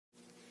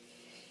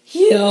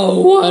Yo,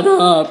 what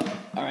up?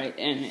 Alright,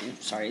 and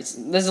sorry, this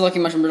is Lucky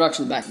Mushroom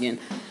Productions back again.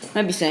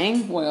 I'd be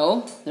saying,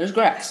 well, there's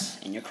grass,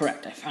 and you're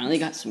correct. I finally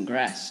got some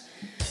grass.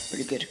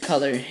 Pretty good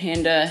color.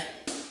 And,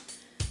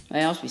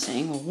 I'd also be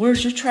saying, well,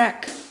 where's your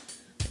track?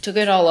 I took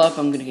it all up,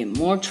 I'm gonna get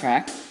more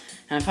track.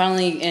 And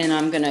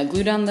I'm gonna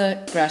glue down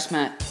the grass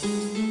mat.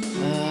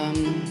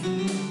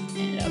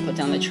 And put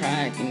down the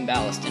track and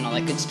ballast and all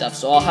that good stuff.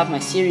 So I'll have my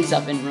series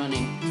up and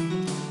running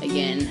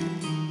again.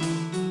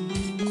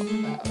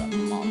 About a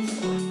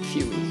month or a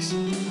few weeks.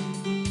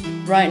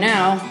 Right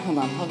now, hold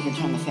on, I'm probably gonna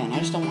turn on the fan. I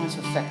just don't want it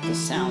to affect the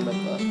sound of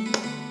the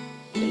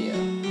video.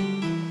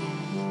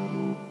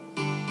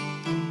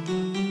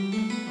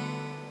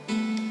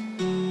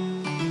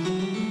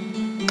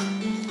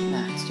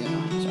 Nah, it's too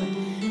annoying, sorry.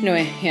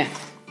 Anyway, yeah.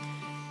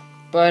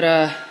 But,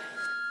 yeah,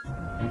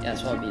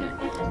 that's what I'll be doing.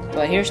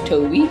 But here's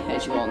Toby,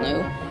 as you all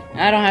know. And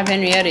I don't have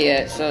Henrietta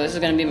yet, so this is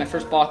gonna be my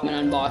first Bachmann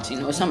unboxing.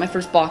 No, it's not my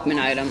first Bachmann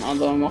item,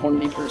 although I'm a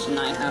Hornby person.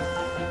 I have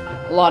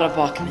a lot of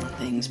Bachmann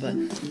things, but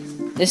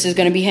this is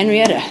gonna be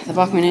Henrietta, the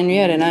Bachmann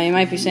Henrietta. Now you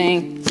might be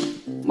saying,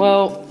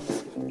 well,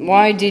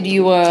 why did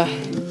you,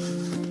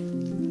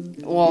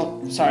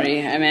 well,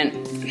 sorry, I meant,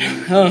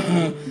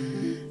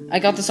 I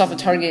got this off of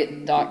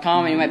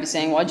Target.com, and you might be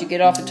saying, why'd you get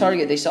it off of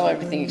Target? They sell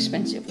everything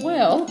expensive.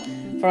 Well,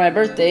 for my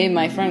birthday,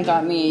 my friend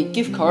got me a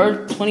gift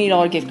card,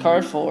 $20 gift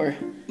card for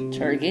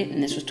Target,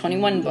 and this was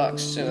 21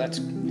 bucks, so that's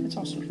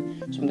awesome.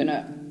 So I'm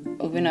gonna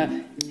open up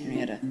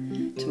Henrietta.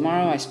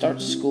 Tomorrow I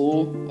start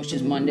school, which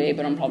is Monday,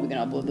 but I'm probably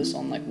gonna upload this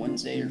on like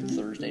Wednesday or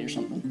Thursday or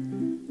something,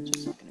 so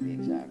it's not gonna be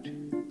exact.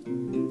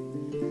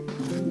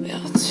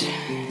 Well,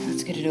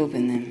 let's get it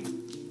open then.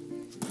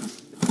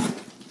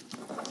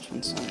 This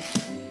one's side.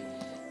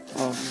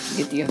 Oh,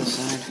 get the other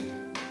side.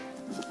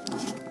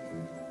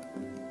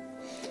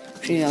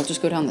 Actually, I'll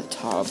just go down the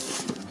top.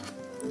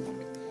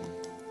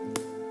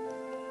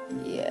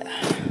 Yeah.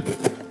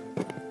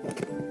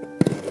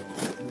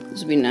 This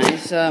would be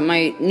nice.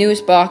 My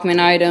newest Bachmann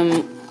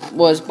item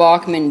was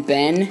Bachmann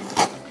Ben.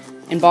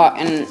 And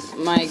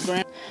my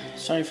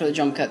sorry for the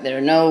jump cut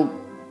there. No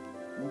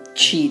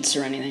cheats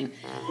or anything.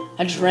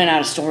 I just ran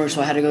out of storage,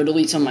 so I had to go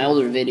delete some of my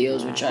older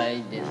videos, which I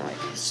didn't like.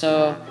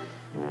 So,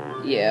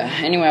 yeah.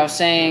 Anyway, I was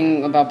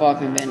saying about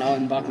Bachmann Ben. Oh,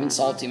 and Bachmann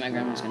Salty. My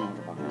grandma's gonna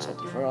order Bachmann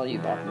Salty. For all you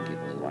Bachmann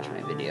people who watch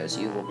my videos,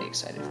 you will be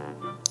excited.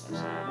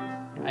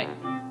 Right.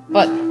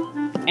 But,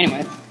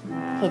 anyway,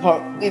 for the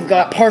part we've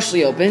got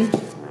partially open.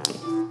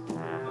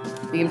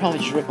 We can probably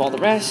just rip all the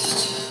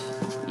rest.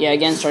 Yeah,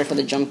 again, sorry for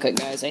the jump cut,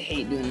 guys. I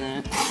hate doing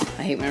that.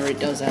 I hate whenever it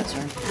does that,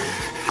 sorry.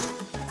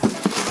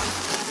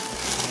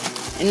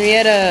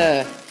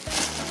 Henrietta!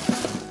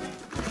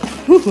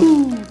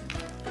 Woohoo!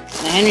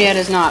 Now,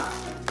 Henrietta's not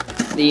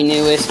the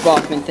newest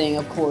Bachmann thing,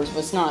 of course, but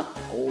it's not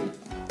old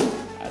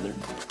either.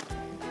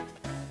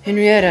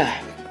 Henrietta.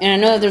 And I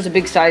know that there's a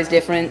big size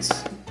difference.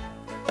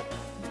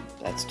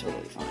 That's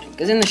totally fine.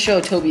 Because in the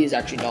show, Toby is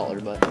actually dollar,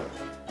 but a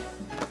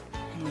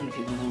lot of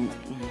people don't.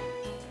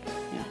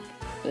 Yeah.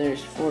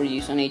 There's 4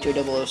 use on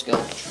HO00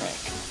 scale track.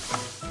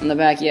 On the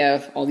back, you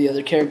have all the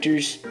other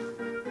characters,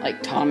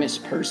 like Thomas,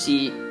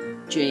 Percy,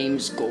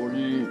 James,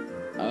 Gordon,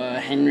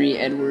 Henry,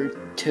 Edward,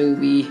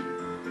 Toby,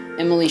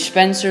 Emily,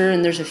 Spencer,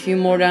 and there's a few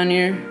more down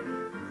here.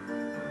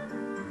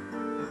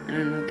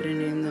 I'm not gonna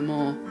name them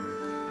all.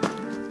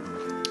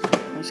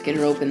 Let's get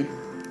her open.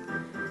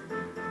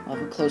 I'll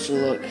have a closer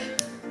look.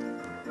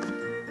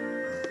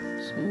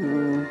 So,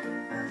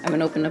 I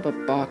haven't opened up a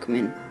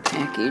Bachmann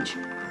package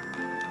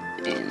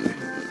in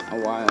a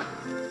while.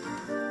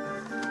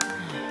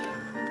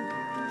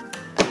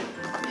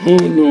 Oh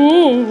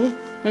no!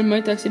 I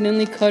might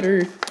accidentally cut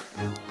her.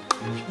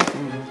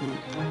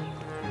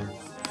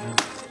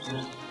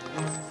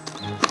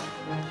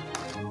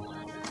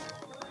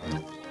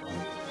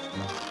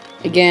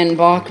 Again,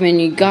 Bachmann,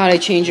 you gotta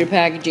change your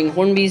packaging.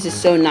 Hornby's is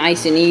so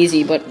nice and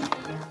easy, but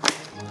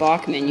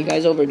Bachmann, you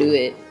guys overdo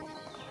it.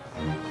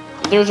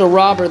 If there's a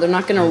robber, they're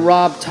not gonna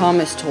rob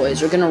Thomas Toys.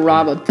 They're gonna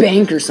rob a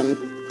bank or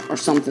something.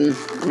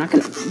 They're not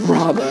gonna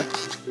rob a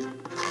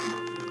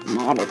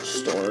model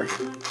store.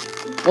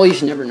 Well, you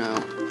should never know.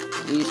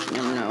 You should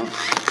never know.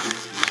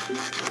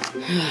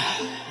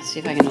 Let's see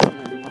if I can open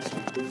it.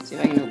 Let's see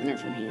if I can open it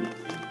from here.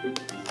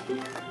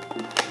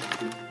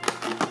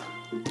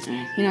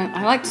 You know,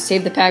 I like to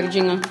save the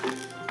packaging on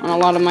a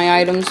lot of my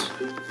items,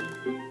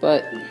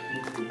 but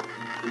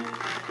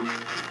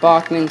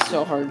Bachmann's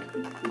so hard.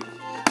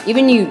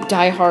 Even you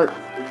die-hard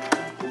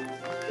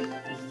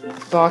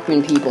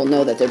Bachmann people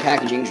know that their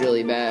packaging's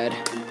really bad.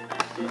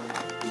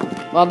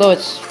 Although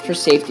it's for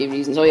safety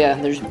reasons. Oh yeah,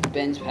 there's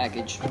Ben's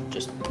package.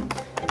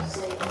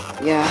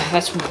 Yeah,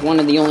 that's one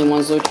of the only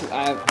ones though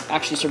I've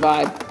actually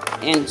survived.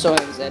 And so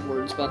has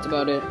Edward's, but that's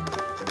about it.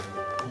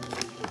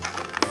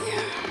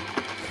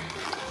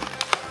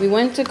 We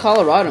went to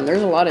Colorado, and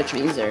there's a lot of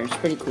trains there. It's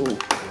pretty cool.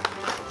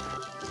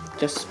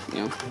 Just,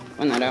 you know,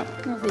 find that out.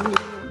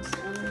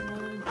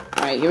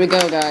 Alright, here we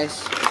go,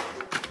 guys.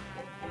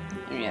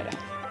 Henrietta.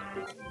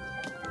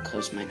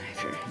 Close my knife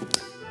here.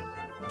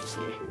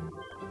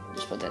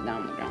 Just put that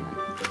down on the ground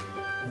then.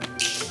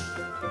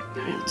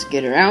 Alright, let's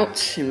get her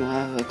out and we'll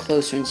have a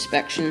closer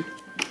inspection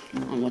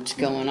on what's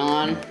going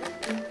on.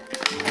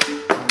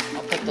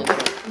 I'll put the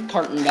little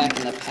carton back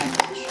in the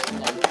package.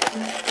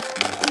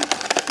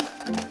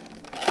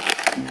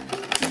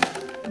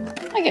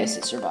 I guess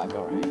it survived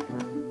alright.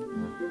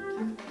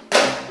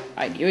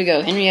 Alright, here we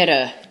go.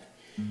 Henrietta.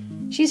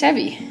 She's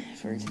heavy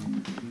for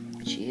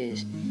what she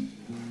is.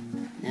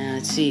 Now,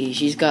 let's see.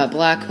 She's got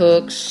black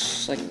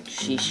hooks, like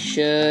she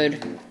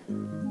should.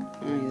 On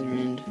either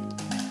end.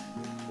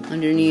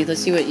 Underneath,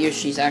 let's see what year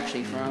she's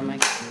actually from.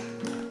 Like,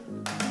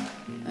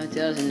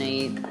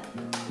 2008.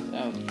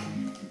 Oh,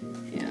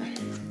 yeah.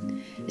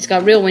 It's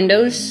got real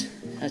windows.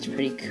 That's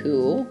pretty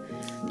cool.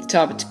 At the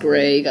top, it's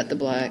gray. Got the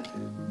black.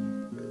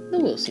 The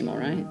wheels seem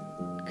alright.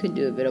 Could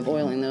do a bit of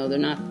oiling, though. They're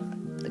not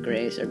the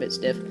grays. They're a bit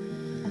stiff.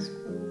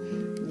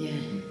 Yeah.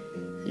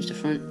 There's the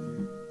front.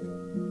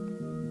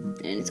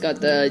 And it's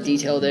got the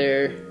detail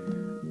there.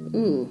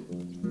 Ooh.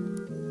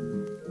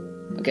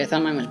 Okay, I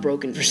thought mine was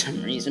broken for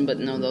some reason, but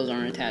no, those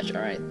aren't attached.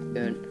 Alright,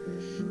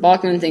 good.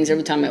 Bachmann things,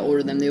 every time I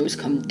order them, they always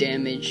come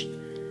damaged.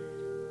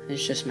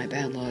 It's just my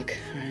bad luck.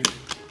 Alright.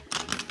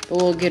 But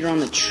we'll get her on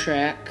the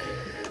track.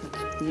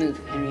 Move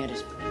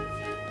Henrietta's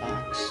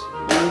box.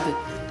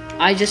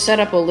 I just set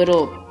up a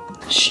little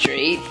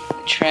straight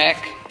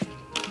track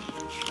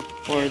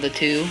for the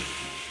two.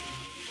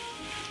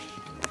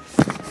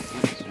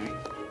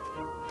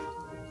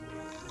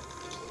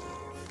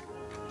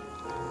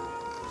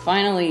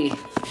 Finally,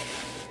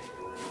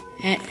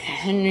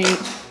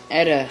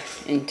 Henrietta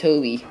and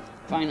Toby.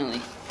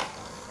 Finally.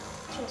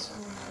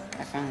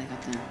 I finally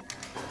got them.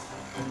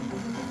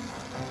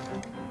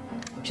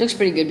 She looks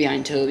pretty good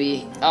behind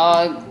Toby.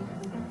 Hold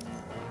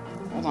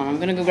on, I'm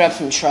gonna go grab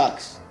some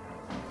trucks.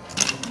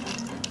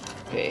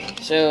 Okay,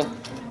 so,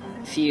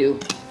 a few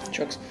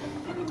trucks.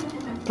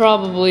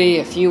 Probably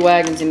a few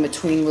wagons in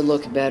between would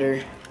look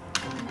better.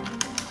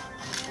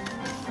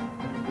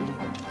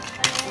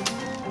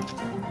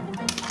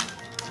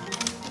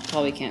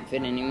 Probably can't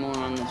fit any more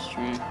on this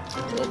train.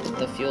 We'll put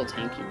the fuel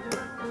tank in.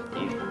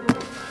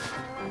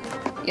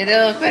 Yeah,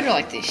 they look better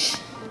like this.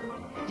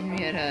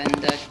 Henrietta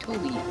and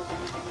Toby.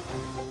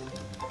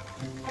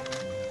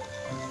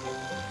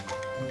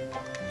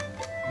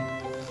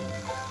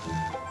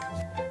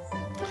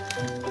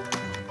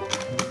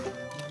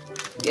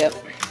 Yep.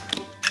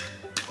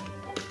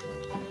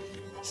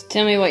 So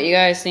tell me what you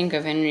guys think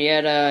of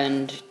Henrietta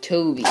and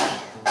Toby.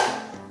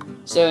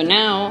 So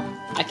now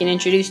I can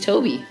introduce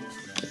Toby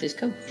with his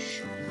coach.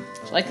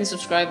 So like and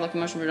subscribe, Lucky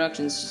Mushroom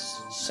Productions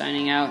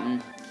signing out,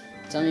 and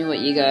tell me what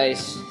you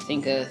guys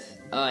think of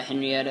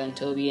Henrietta and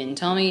Toby, and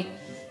tell me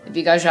if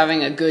you guys are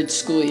having a good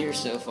school year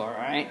so far,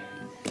 alright?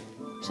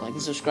 So like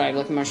and subscribe,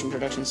 Lucky Mushroom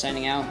Productions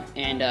signing out,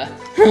 and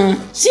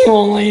see you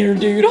all later,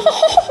 dude.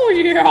 Oh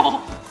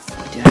yeah!